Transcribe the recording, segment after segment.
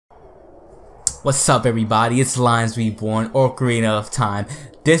What's up everybody, it's LionsReborn, Ocarina of Time.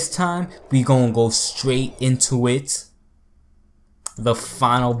 This time, we gonna go straight into it. The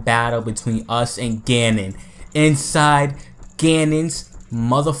final battle between us and Ganon. Inside Ganon's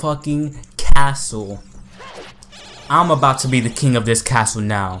motherfucking castle. I'm about to be the king of this castle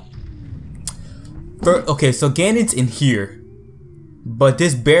now. Okay, so Ganon's in here. But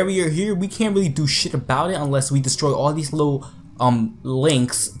this barrier here, we can't really do shit about it unless we destroy all these little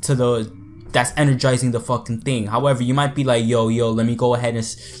links to the that's energizing the fucking thing. However, you might be like, yo, let me go ahead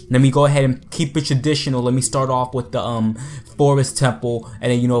and keep it traditional. Let me start off with the forest temple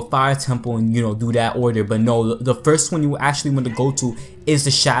and then fire temple and do that order. But no, the first one you actually want to go to is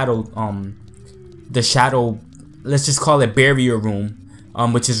the shadow let's just call it barrier room.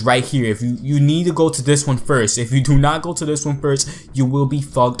 Which is right here. If you need to go to this one first. If you do not go to this one first, you will be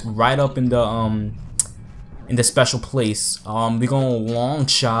fucked right up in the special place. We're gonna long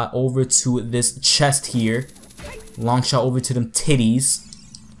shot over to this chest here. Long shot over to them titties.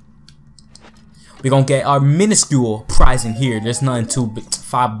 We're gonna get our minuscule prize in here. There's nothing too big.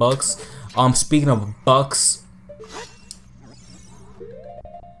 $5. Speaking of bucks,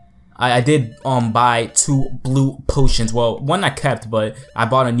 I did buy 2 blue potions. Well, one I kept, but I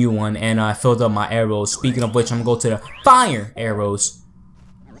bought a new one and I filled up my arrows. Speaking of which, I'm gonna go to the fire arrows.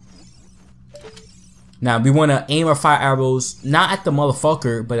 Now we wanna aim our fire arrows not at the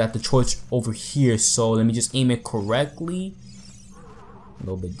motherfucker, but at the torch over here. So let me just aim it correctly. A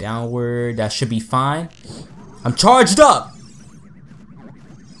little bit downward. That should be fine. I'm charged up.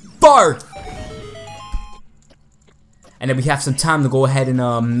 Fire! And then we have some time to go ahead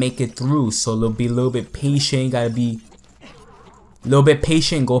and make it through. So be a little bit patient. Gotta be a little bit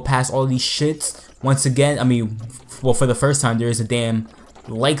patient. Go past all these shits. Once again, I mean, well, for the first time, there is a damn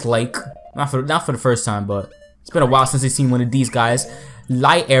not for the first time, but it's been a while since I've seen one of these guys.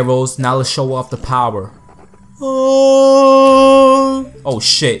 Light arrows. Now let's show off the power. Oh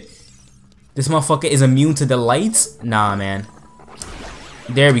shit! This motherfucker is immune to the lights. Nah, man.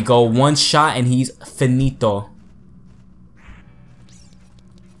 There we go. One shot and he's finito.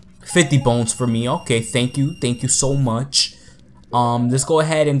 50 bones for me. Okay, thank you so much. Let's go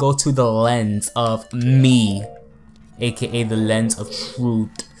ahead and go to the lens of me, aka the lens of truth.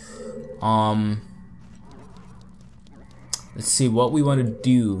 Let's see what we want to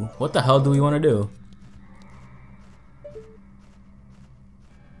do. What the hell do we want to do?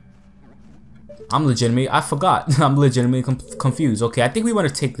 I forgot. I'm legitimately confused. Okay, I think we want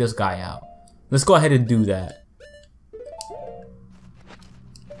to take this guy out. Let's go ahead and do that.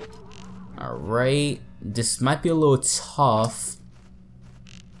 Alright, this might be a little tough,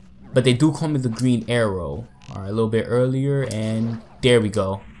 but they do call me the green arrow. Alright, a little bit earlier, and there we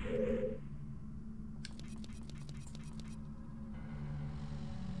go.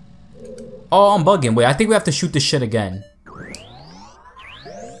 Oh, I'm bugging. Wait, I think we have to shoot this shit again.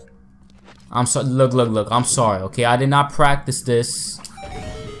 I'm sorry. Look. I'm sorry, okay? I did not practice this.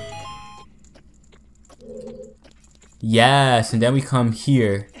 Yes, and then we come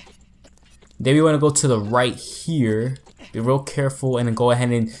here. Then we want to go to the right here. Be real careful and then go ahead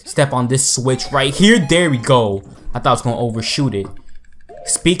and step on this switch right here. There we go. I thought I was going to overshoot it.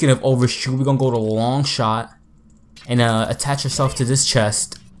 Speaking of overshoot, we're going to go to long shot and attach yourself to this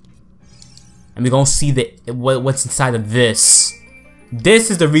chest. And we're going to see what's inside of this.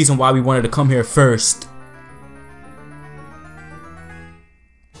 This is the reason why we wanted to come here first.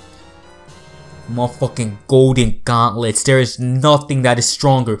 Motherfucking golden gauntlets. There is nothing that is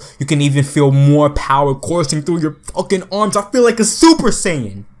stronger. You can even feel more power coursing through your fucking arms. I feel like a Super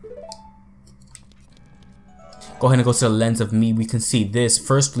Saiyan. Go ahead and go to the lens of me. We can see this.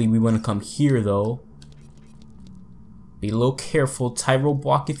 Firstly, we want to come here though. Be a little careful. Tightrope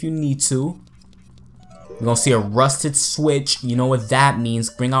walk if you need to. We're gonna see a rusted switch. You know what that means.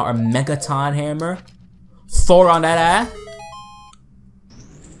 Bring out our Megaton hammer. Throw on that ass.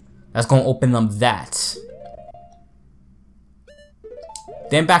 That's gonna open up that.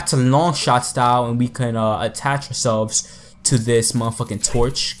 Then back to long shot style, and we can attach ourselves to this motherfucking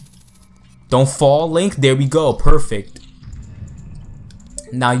torch. Don't fall, Link. There we go. Perfect.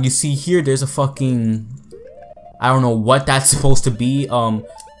 Now you see here, there's a fucking, I don't know what that's supposed to be.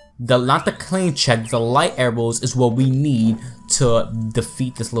 Not the claim check. The light arrows is what we need to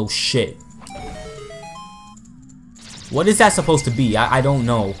defeat this little shit. What is that supposed to be? I don't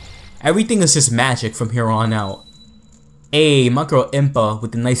know. Everything is just magic from here on out. Hey, my girl Impa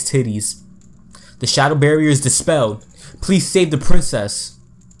with the nice titties. The shadow barrier is dispelled. Please save the princess.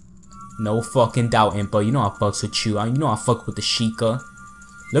 No fucking doubt, Impa. You know I fucks with you. You know I fuck with the Sheikah.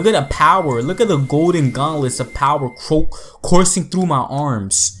 Look at the power. Look at the golden gauntlets of power coursing through my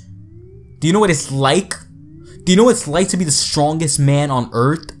arms. Do you know what it's like? Do you know what it's like to be the strongest man on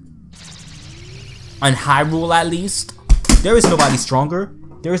Earth? On Hyrule, at least. There is nobody stronger.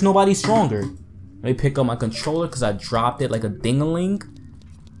 There is nobody stronger. Let me pick up my controller because I dropped it like a ding-a-ling.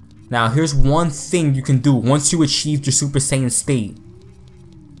 Now, here's one thing you can do once you achieve your Super Saiyan state.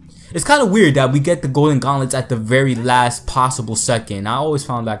 It's kind of weird that we get the golden gauntlets at the very last possible second. I always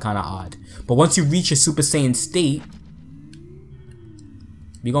found that kind of odd. But once you reach your Super Saiyan state,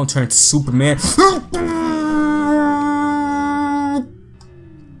 you're gonna turn to Superman.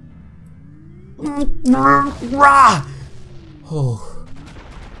 Oh,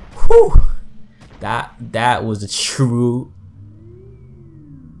 whew. That was a true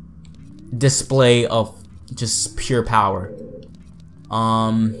display of just pure power.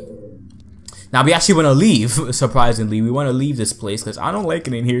 Now we actually want to leave. Surprisingly, we want to leave this place because I don't like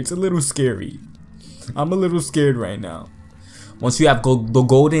it in here. It's a little scary. I'm a little scared right now. Once you have the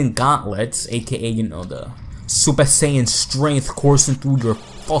golden gauntlets, aka, you know, the Super Saiyan strength coursing through your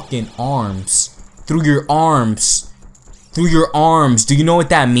fucking arms. Through your arms. Through your arms. Do you know what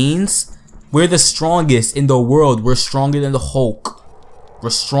that means? We're the strongest in the world. We're stronger than the Hulk.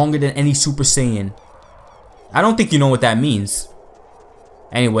 We're stronger than any Super Saiyan. I don't think you know what that means.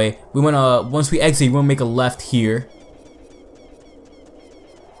 Anyway, we wanna, once we exit, we wanna make a left here.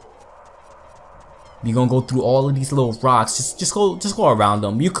 You're gonna go through all of these little rocks. Just go around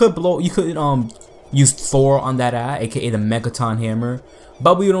them. You could use Thor on that aka the Megaton hammer,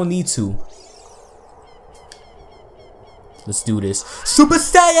 but we don't need to. Let's do this. Super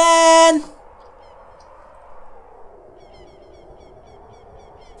Saiyan!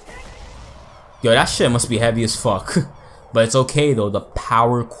 Yo, that shit must be heavy as fuck. But it's okay though, the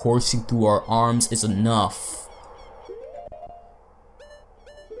power coursing through our arms is enough.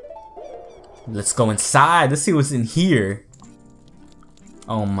 Let's go inside, let's see what's in here.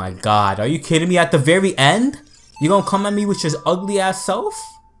 Oh my god, are you kidding me? At the very end? You gonna come at me with your ugly ass self?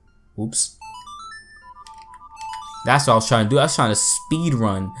 Oops. That's what I was trying to do, I was trying to speed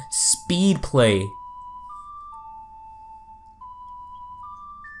run, speed play.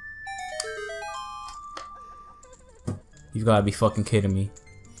 You gotta be fucking kidding me.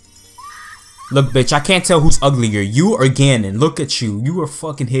 Look, bitch, I can't tell who's uglier, you or Ganon. Look at you. You are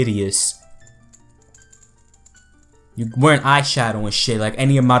fucking hideous. You're wearing eyeshadow and shit. Like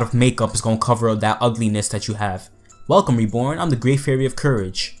any amount of makeup is gonna cover up that ugliness that you have. Welcome, Reborn. I'm the Great Fairy of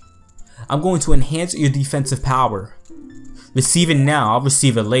Courage. I'm going to enhance your defensive power. Receive it now. I'll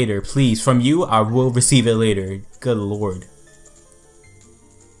receive it later. Please, from you, I will receive it later. Good lord.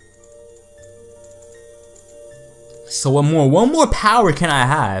 So one more power can I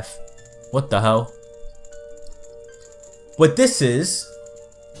have? What the hell? What this is,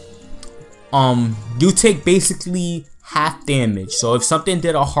 you take basically half damage. So if something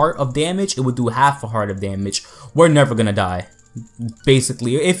did a heart of damage, it would do half a heart of damage. We're never gonna die.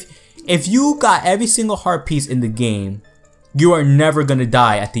 Basically, if you got every single heart piece in the game, you are never gonna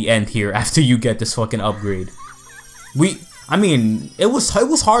die at the end here after you get this fucking upgrade. I mean, it was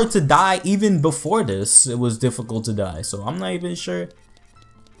hard to die even before this. It was difficult to die, so I'm not even sure.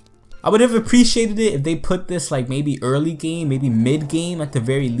 I would have appreciated it if they put this like maybe early game, maybe mid game at the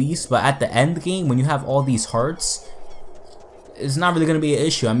very least, but at the end game when you have all these hearts, it's not really gonna be an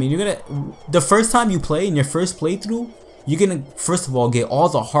issue. I mean, the first time you play in your first playthrough, you're gonna first of all get all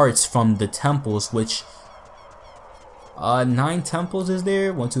the hearts from the temples, which 9 temples is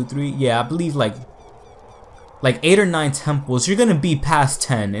there? 1, 2, 3. Yeah, I believe like 8 or 9 temples. You're gonna be past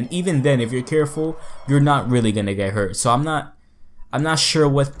 10, and even then, if you're careful, you're not really gonna get hurt. So I'm not sure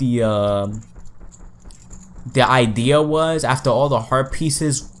what the idea was. After all the heart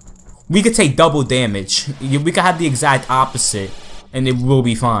pieces, we could take double damage. We could have the exact opposite, and it will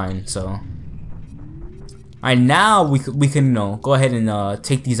be fine. So, alright, now we can you know, go ahead and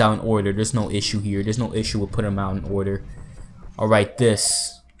take these out in order. There's no issue here. There's no issue with putting them out in order. Alright,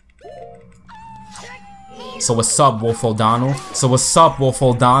 this. So what's up, Wolf O'Donnell? So what's up, Wolf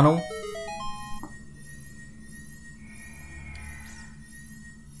O'Donnell?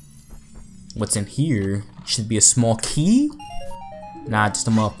 What's in here? Should be a small key? Nah, just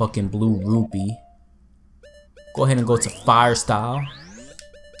a motherfucking blue rupee. Go ahead and go to fire style.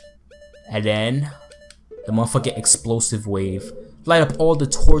 And then the motherfucking explosive wave. Light up all the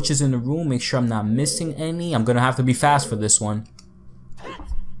torches in the room. Make sure I'm not missing any. I'm gonna have to be fast for this one.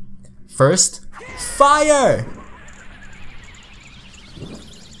 First, fire!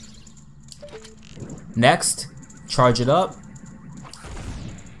 Next, charge it up.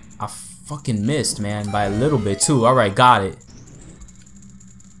 I fucking missed, man, by a little bit too. Alright, got it.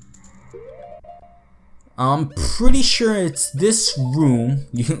 I'm pretty sure it's this room.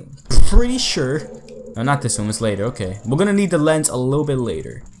 pretty sure. No, not this one. It's later. Okay, we're gonna need the lens a little bit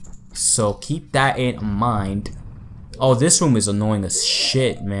later, so keep that in mind. Oh, this room is annoying as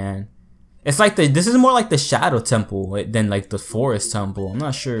shit, man. It's like this is more like the Shadow Temple than like the Forest Temple. I'm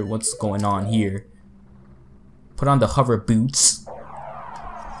not sure what's going on here. Put on the hover boots.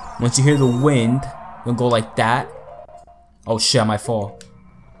 Once you hear the wind, you'll go like that. Oh shit, I might fall.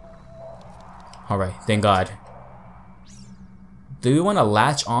 Alright, thank God. Do we want to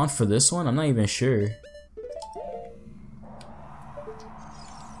latch on for this one? I'm not even sure.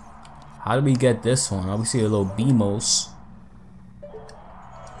 How do we get this one? Oh, we see a little BMOS.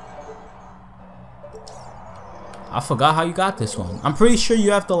 I forgot how you got this one. I'm pretty sure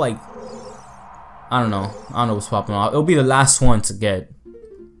you have to like... I don't know what's popping off. It'll be the last one to get.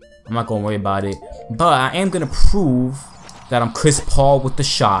 I'm not gonna worry about it. But I am gonna prove that I'm Chris Paul with the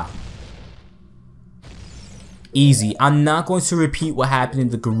shot. Easy. I'm not going to repeat what happened in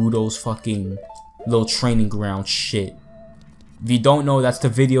the Gerudo's fucking little training ground shit. If you don't know, that's the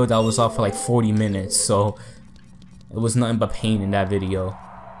video that was up for like 40 minutes. So it was nothing but pain in that video.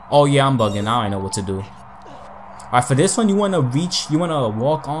 Oh yeah, I'm bugging. Now I know what to do. Alright, for this one, you want to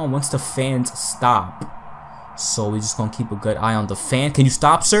walk on once the fans stop. So we're just going to keep a good eye on the fan. Can you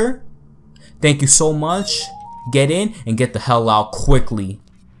stop, sir? Thank you so much. Get in and get the hell out quickly.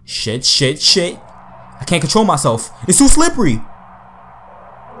 Shit. I can't control myself. It's too slippery.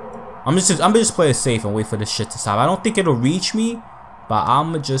 I'm just play it safe and wait for this shit to stop. I don't think it'll reach me, but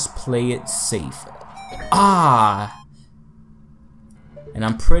I'ma just play it safe. Ah. And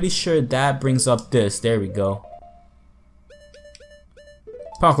I'm pretty sure that brings up this. There we go.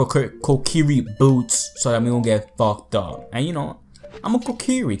 Kokiri boots so that we don't get fucked up. And you know, I'm a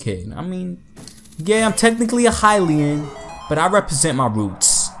Kokiri kid. I mean, yeah, I'm technically a Hylian, but I represent my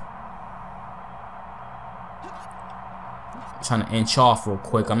roots. I'm trying to inch off real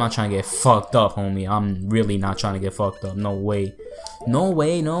quick. I'm not trying to get fucked up, homie. I'm really not trying to get fucked up. No way. No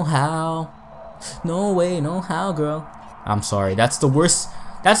way, no how. No way, no how, girl. I'm sorry. That's the worst.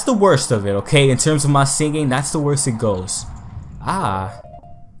 That's the worst of it, okay? In terms of my singing, that's the worst it goes. Ah.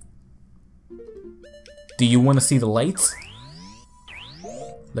 Do you want to see the lights?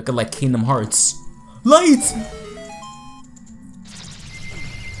 Looking like Kingdom Hearts. Lights!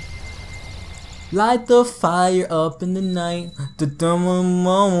 Light the fire up in the night. I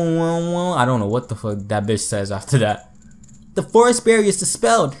don't know what the fuck that bitch says after that. The forest barrier is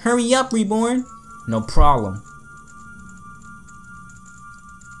dispelled. Hurry up, Reborn. No problem.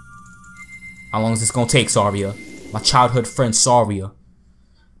 How long is this gonna take, Saria? My childhood friend Saria.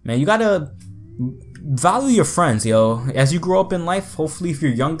 Man, you gotta value your friends, yo. As you grow up in life, hopefully if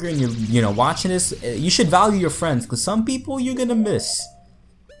you're younger and you're watching this, you should value your friends, because some people you're gonna miss.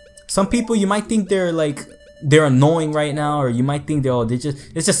 Some people you might think they're annoying right now, or you might think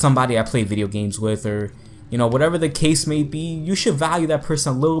it's just somebody I play video games with, or whatever the case may be. You should value that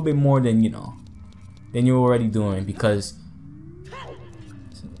person a little bit more than than you're already doing, because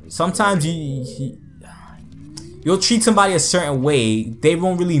sometimes you'll treat somebody a certain way, they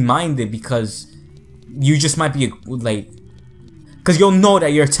won't really mind it, because you just might be because you'll know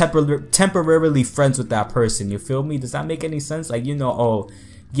that you're temporarily friends with that person. You feel me? Does that make any sense? Like, oh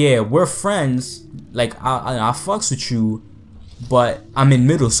yeah, we're friends, like I fucks with you, but I'm in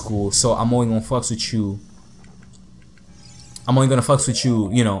middle school, so I'm only gonna fucks with you. I'm only gonna fucks with you,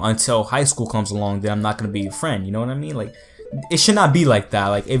 until high school comes along. Then I'm not gonna be your friend. You know what I mean? Like, it should not be like that.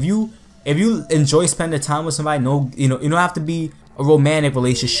 Like, if you enjoy spending time with somebody, you don't have to be a romantic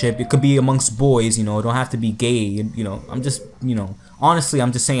relationship. It could be amongst boys. It don't have to be gay. I'm just, honestly,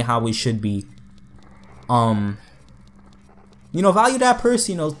 I'm just saying how it should be. Value that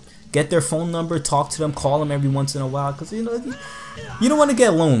person. Get their phone number, talk to them, call them every once in a while, because you don't want to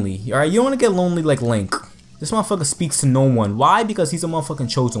get lonely. All right, you don't want to get lonely like Link. This motherfucker speaks to no one. Why? Because he's a motherfucking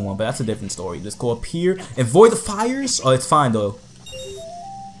chosen one. But that's a different story. Let's go up here and avoid the fires. Oh, it's fine though.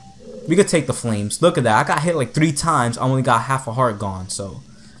 We could take the flames. Look at that. I got hit like 3 times. I only got half a heart gone. So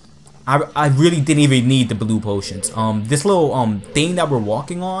I really didn't even need the blue potions. This little thing that we're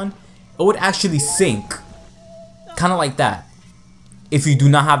walking on, it would actually sink, kind of like that, if you do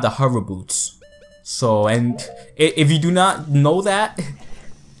not have the hover boots. So, and if you do not know that,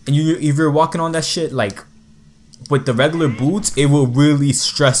 and if you're walking on that shit like with the regular boots, it will really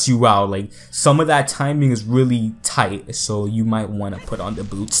stress you out. Like, some of that timing is really tight, so you might want to put on the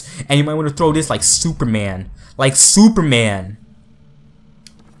boots, and you might want to throw this like Superman.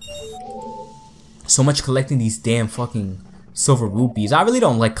 So much collecting these damn fucking silver rupees. I really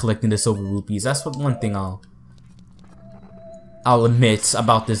don't like collecting the silver rupees. That's one thing I'll admit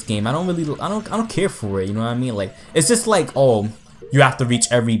about this game. I don't care for it. You know what I mean? Like, it's just like, oh, you have to reach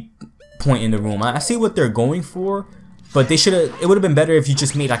every point in the room. I see what they're going for, but they should have. It would have been better if you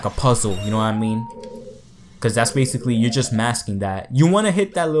just made like a puzzle. You know what I mean? Because that's basically, you're just masking that. You want to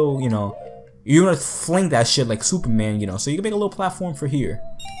hit that little, you know, you want to fling that shit like Superman, you know. So you can make a little platform for here.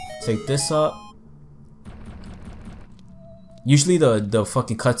 Take this up. Usually the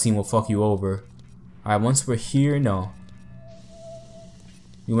fucking cutscene will fuck you over. Alright, once we're here, no.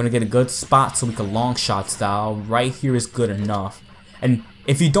 You want to get a good spot so we can long shot style. Right here is good enough. And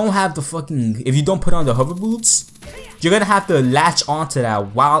if you don't have the fucking, if you don't put on the hover boots, you're gonna have to latch onto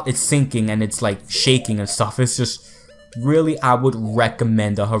that while it's sinking and it's like shaking and stuff. It's just really, I would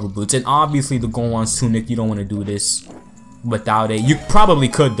recommend the hover boots. And obviously the Goron's tunic, you don't want to do this without it. You probably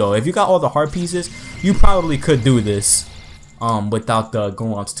could though. If you got all the heart pieces, you probably could do this without the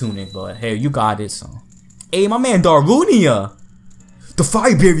Goron's tunic. But hey, you got it. So, hey, my man Darunia, the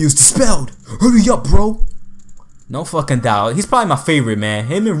fire barrier is dispelled. Hurry up, bro. No fucking doubt. He's probably my favorite, man.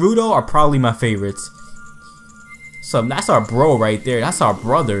 Him and Rudo are probably my favorites. So that's our bro right there. That's our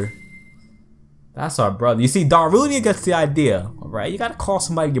brother. That's our brother. You see, Darunia gets the idea, alright? You gotta call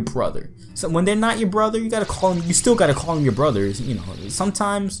somebody your brother. So when they're not your brother, you gotta call them. You still gotta call them your brothers. You know,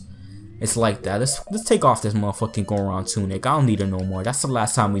 sometimes it's like that. Let's take off this motherfucking Goron tunic. I don't need it no more. That's the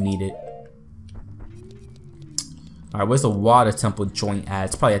last time we need it. Alright, where's the water temple joint at?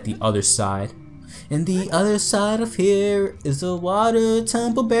 It's probably at the other side. And the other side of here is the water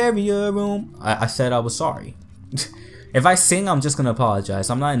temple barrier room. I said I was sorry. If I sing, I'm just gonna apologize.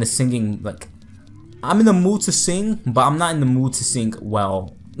 I'm not in the singing, like, I'm in the mood to sing, but I'm not in the mood to sing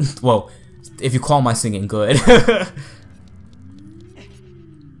well. Well, if you call my singing good.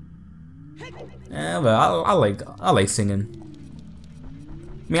 Yeah, but I like singing.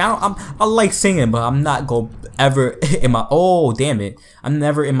 I mean, I like singing, but I'm not go ever in my, oh damn it, I'm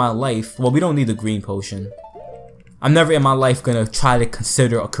never in my life, well, we don't need the green potion. I'm never in my life gonna try to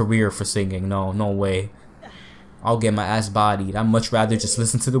consider a career for singing. No way. I'll get my ass bodied. I'd much rather just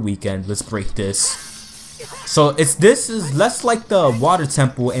listen to The Weeknd. Let's break this. So this is less like the water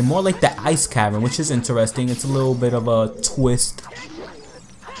temple and more like the ice cavern, which is interesting. It's a little bit of a twist.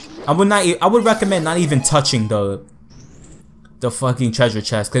 I would recommend not even touching the fucking treasure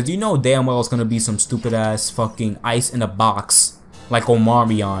chest, because you know damn well it's gonna be some stupid ass fucking ice in a box like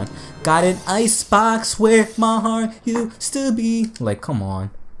Omarion. Got an ice box where my heart used to be. Like, come on,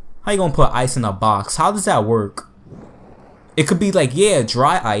 how you gonna put ice in a box? How does that work? It could be like, yeah,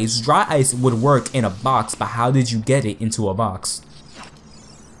 dry ice would work in a box, but how did you get it into a box?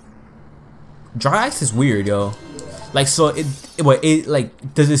 Dry ice is weird, yo. Like, so it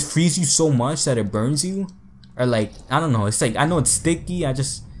like, does it freeze you so much that it burns you? Or like, I don't know, it's like, I know it's sticky, I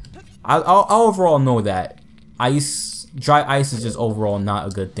overall know that dry ice is just overall not a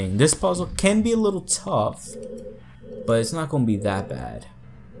good thing. This puzzle can be a little tough, but it's not gonna be that bad.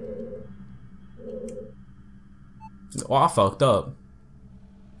 Oh, I fucked up.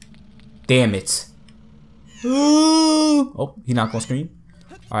 Damn it. Oh, he's not gonna scream.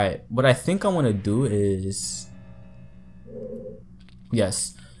 Alright, what I think I want to do is,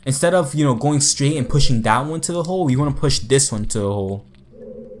 yes, instead of, you know, going straight and pushing that one to the hole, you want to push this one to the hole.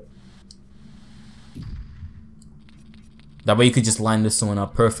 That way you could just line this one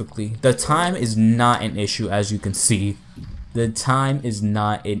up perfectly. The time is not an issue, as you can see. The time is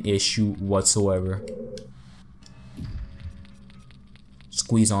not an issue whatsoever.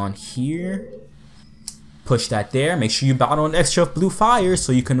 Squeeze on here. Push that there. Make sure you bottle an extra blue fire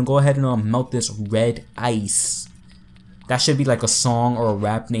so you can go ahead and melt this red ice. That should be like a song or a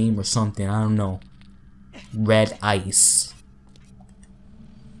rap name or something. I don't know. Red ice.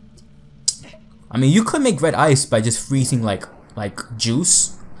 I mean, you could make red ice by just freezing like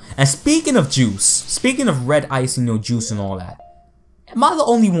juice. And speaking of juice, speaking of red ice and, you know, juice and all that, am I the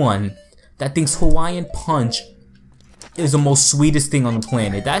only one that thinks Hawaiian Punch is the most sweetest thing on the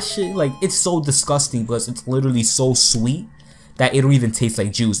planet? That shit, like, it's so disgusting, but it's literally so sweet that it don't even taste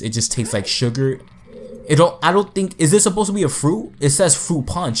like juice. It just tastes like sugar. I don't think, is this supposed to be a fruit? It says fruit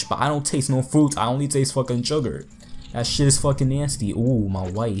punch, but I don't taste no fruits. I only taste fucking sugar. That shit is fucking nasty. Ooh, my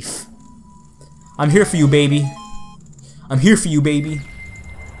wife. I'm here for you, baby. I'm here for you, baby.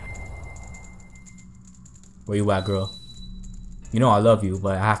 Where you at, girl? You know I love you,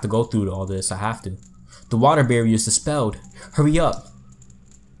 but I have to go through all this. I have to. The water barrier is dispelled. Hurry up.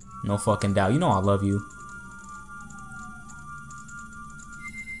 No fucking doubt. You know I love you.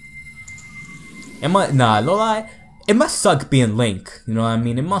 Nah, no lie. It must suck being Link. You know what I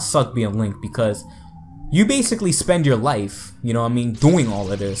mean? It must suck being Link because you basically spend your life, you know what I mean, doing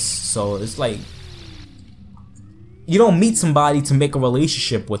all of this. So it's like, you don't meet somebody to make a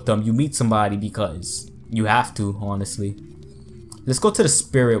relationship with them. You meet somebody because you have to, honestly. Let's go to the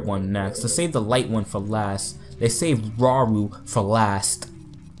spirit one next. Let's save the light one for last. They saved Raru for last.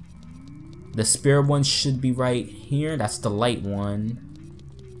 The spirit one should be right here. That's the light one.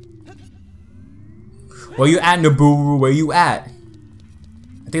 Where you at, Naburu? Where you at?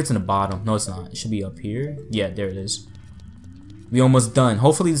 I think it's in the bottom. No, it's not. It should be up here. Yeah, there it is. We almost done.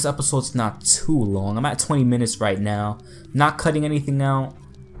 Hopefully this episode's not too long. I'm at 20 minutes right now. Not cutting anything out.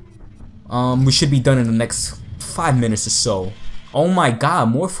 We should be done in the next 5 minutes or so. Oh my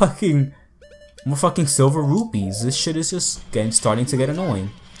god, more fucking silver rupees. This shit is just starting to get annoying.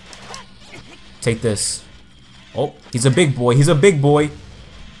 Take this. Oh, he's a big boy. He's a big boy.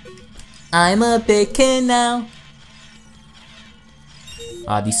 I'm a big kid now.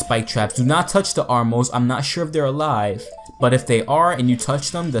 These spike traps. Do not touch the Armos. I'm not sure if they're alive. But if they are and you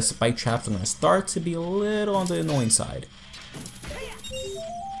touch them, the spike traps are going to start to be a little on the annoying side.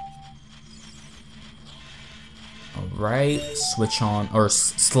 Alright. Switch on. Or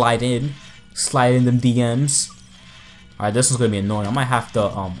slide in. Slide in them DMs. Alright, this one's going to be annoying. I might have to,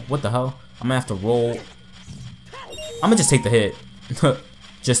 what the hell? I'm gonna have to roll. I'm gonna just take the hit.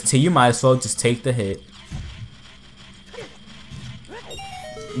 You might as well just take the hit.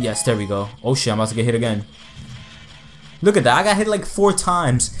 Yes, there we go. Oh shit, I'm about to get hit again. Look at that, I got hit like 4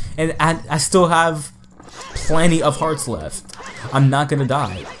 times. And I still have plenty of hearts left. I'm not gonna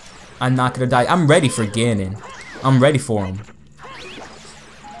die. I'm not gonna die. I'm ready for Ganon. I'm ready for him.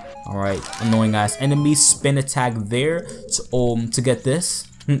 Alright, annoying ass enemy. Spin attack there to get this.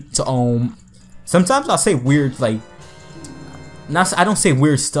 Sometimes I'll say weird, like, I don't say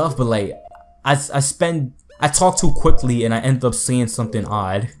weird stuff, but like I talk too quickly and I end up saying something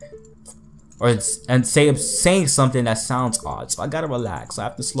odd, or saying something that sounds odd. So I gotta relax. I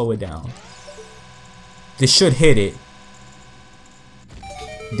have to slow it down. This should hit it.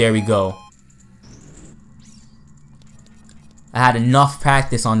 There we go. I had enough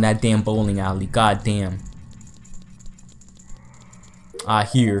practice on that damn bowling alley. God damn.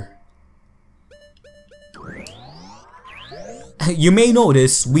 Here. You may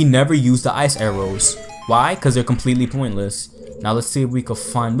notice we never use the ice arrows. Why? Because they're completely pointless. Now let's see if we can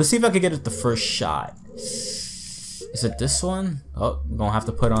find. Let's see if I can get it the first shot. Is it this one? Oh, I'm gonna have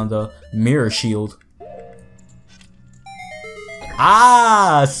to put on the mirror shield.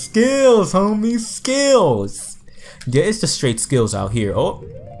 Ah, skills, homie, skills. Yeah, it's the straight skills out here. Oh,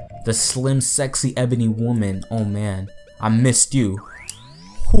 the slim, sexy ebony woman. Oh man, I missed you.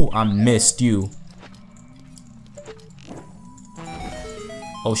 Ooh, I missed you.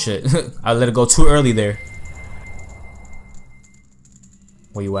 Oh shit, I let it go too early there.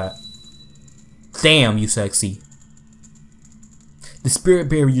 Where you at? Damn, you sexy. The spirit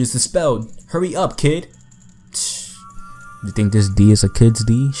barrier is dispelled. Hurry up, kid. You think this D is a kid's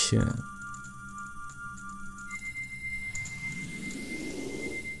D? Shit.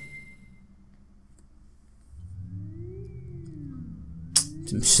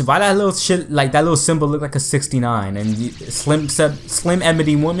 Why that little shit, like that little symbol look like a 69, and slim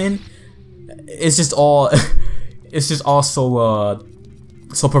ebony woman, it's just all so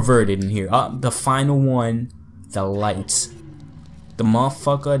so perverted in here. The final one, the light, the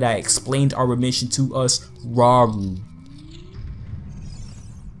motherfucker that explained our mission to us, Raru.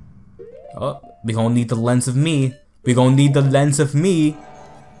 Oh, we gonna need the lens of me. We gonna need the lens of me.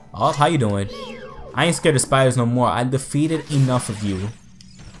 Oh, how you doing? I ain't scared of spiders no more. I defeated enough of you.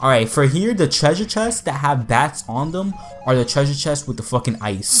 Alright, for here, the treasure chests that have bats on them are the treasure chests with the fucking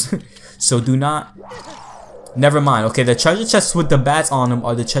ice. So do not... Never mind. Okay, the treasure chests with the bats on them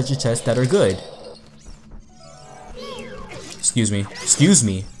are the treasure chests that are good. Excuse me. Excuse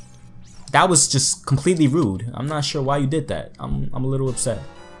me. That was just completely rude. I'm not sure why you did that. I'm a little upset.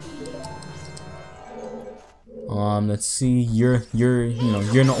 Let's see. You're an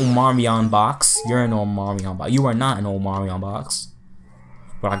Omarion box. You're an Omarion box. You are not an Omarion box.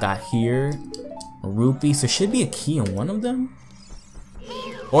 What I got here, a rupee, so should be a key in one of them?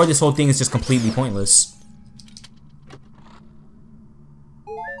 Or this whole thing is just completely pointless.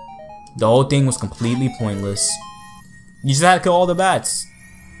 The whole thing was completely pointless. You just had to kill all the bats.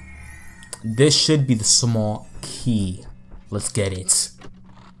 This should be the small key. Let's get it.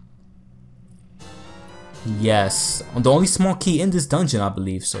 Yes, the only small key in this dungeon, I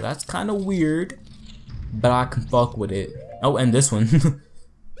believe, so that's kind of weird. But I can fuck with it. Oh, and this one.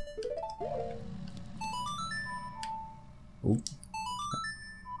 Ooh.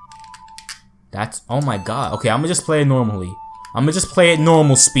 That's, oh my god. Okay, I'm gonna just play it normally. I'm gonna just play it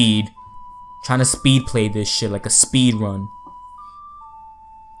normal speed. Trying to speed play this shit like a speed run.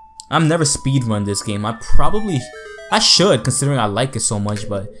 I've never speed run this game. I should, considering I like it so much,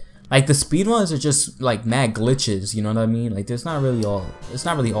 but Like the speedruns are just like mad glitches, you know what I mean? Like it's not really all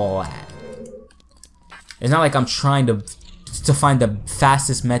that. It's not like I'm trying to find the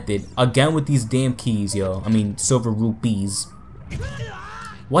fastest method again with these damn keys, yo. I mean silver rupees.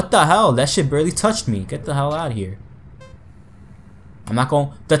 What the hell? That shit barely touched me. Get the hell out of here. I'm not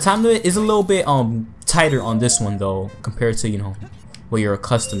going. The time limit is a little bit tighter on this one though, compared to, you know, what you're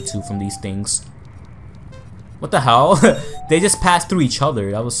accustomed to from these things. What the hell? They just passed through each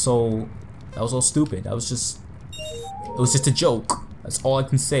other. That was so stupid. It was just a joke. That's all I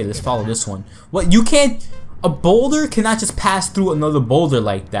can say. Let's follow this one. What, you can't, a boulder cannot just pass through another boulder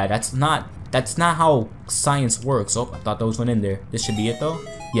like that. That's not how science works. Oh, I thought there was one in there. This should be it though.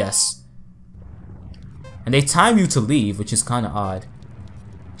 Yes. And they time you to leave, which is kind of odd.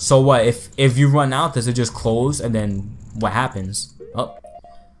 So what, if you run out, does it just close and then what happens? Oh.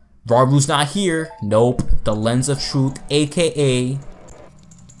 Raru's not here. Nope. The lens of truth, aka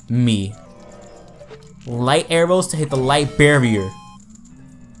me. Light arrows to hit the light barrier.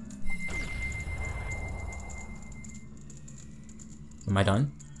 Am I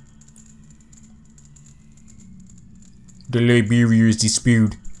done? The light barrier is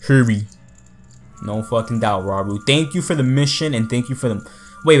disappeared. Hurry. No fucking doubt, Raru. Thank you for the mission and thank you for the...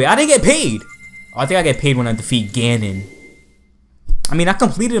 Wait, I didn't get paid! Oh, I think I get paid when I defeat Ganon. I mean, I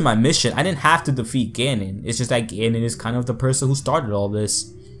completed my mission. I didn't have to defeat Ganon. It's just that Ganon is kind of the person who started all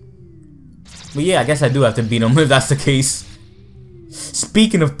this. But yeah, I guess I do have to beat him if that's the case.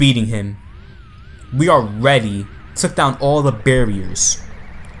 Speaking of beating him, we are ready. Took down all the barriers.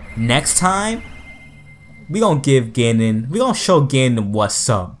 Next time, we gonna show Ganon what's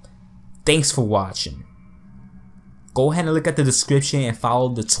up. Thanks for watching. Go ahead and look at the description and follow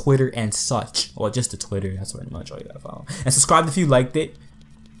the Twitter and such. Or just the Twitter, that's pretty much all you gotta follow. And subscribe if you liked it.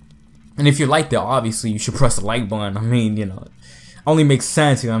 And if you liked it, obviously you should press the like button. I mean, you know, only makes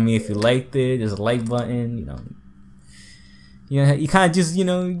sense, you know what I mean? If you liked it, there's a like button, you know. You kind of just, you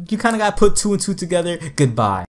know, you kind of gotta put 2 and 2 together. Goodbye.